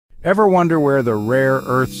Ever wonder where the rare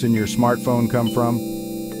earths in your smartphone come from?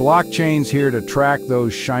 Blockchain's here to track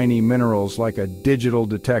those shiny minerals like a digital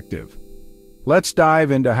detective. Let's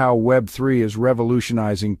dive into how Web3 is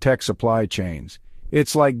revolutionizing tech supply chains.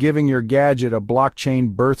 It's like giving your gadget a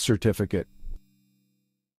blockchain birth certificate.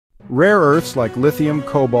 Rare earths like lithium,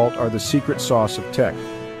 cobalt are the secret sauce of tech.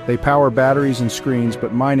 They power batteries and screens,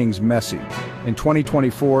 but mining's messy. In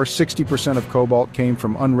 2024, 60% of cobalt came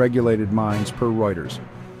from unregulated mines per Reuters.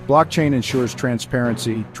 Blockchain ensures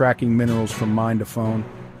transparency, tracking minerals from mine to phone.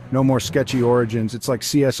 No more sketchy origins, it's like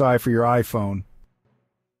CSI for your iPhone.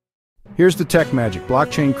 Here's the tech magic.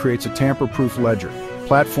 Blockchain creates a tamper-proof ledger.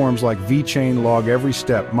 Platforms like VeChain log every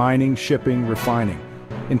step: mining, shipping, refining.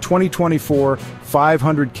 In 2024,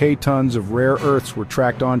 500K tons of rare earths were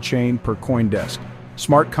tracked on-chain per CoinDesk.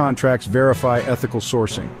 Smart contracts verify ethical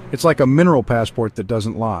sourcing. It's like a mineral passport that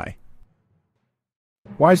doesn't lie.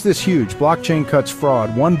 Why is this huge? Blockchain cuts fraud.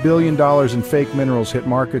 $1 billion in fake minerals hit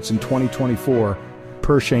markets in 2024,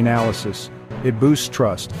 per Chainalysis. It boosts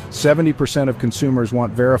trust. 70% of consumers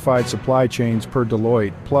want verified supply chains per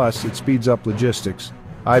Deloitte. Plus, it speeds up logistics.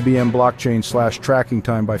 IBM blockchain tracking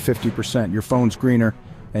time by 50%. Your phone's greener,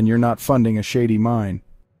 and you're not funding a shady mine.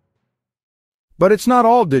 But it's not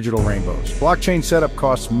all digital rainbows. Blockchain setup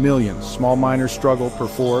costs millions. Small miners struggle per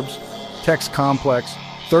Forbes. Tech's complex.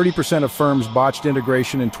 30% of firms botched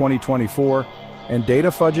integration in 2024. And data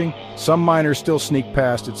fudging? Some miners still sneak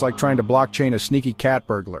past. It's like trying to blockchain a sneaky cat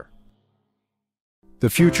burglar. The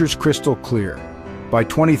future's crystal clear. By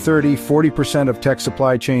 2030, 40% of tech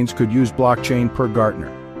supply chains could use blockchain per Gartner.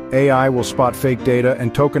 AI will spot fake data,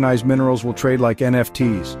 and tokenized minerals will trade like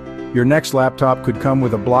NFTs. Your next laptop could come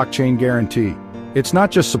with a blockchain guarantee. It's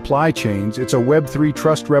not just supply chains, it's a Web3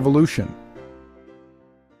 trust revolution.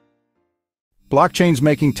 Blockchain's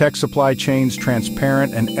making tech supply chains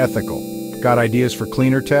transparent and ethical. Got ideas for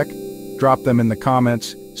cleaner tech? Drop them in the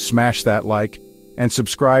comments, smash that like, and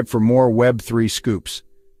subscribe for more Web3 scoops.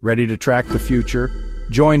 Ready to track the future?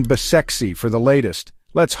 Join Basexy for the latest.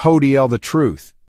 Let's HODL the truth.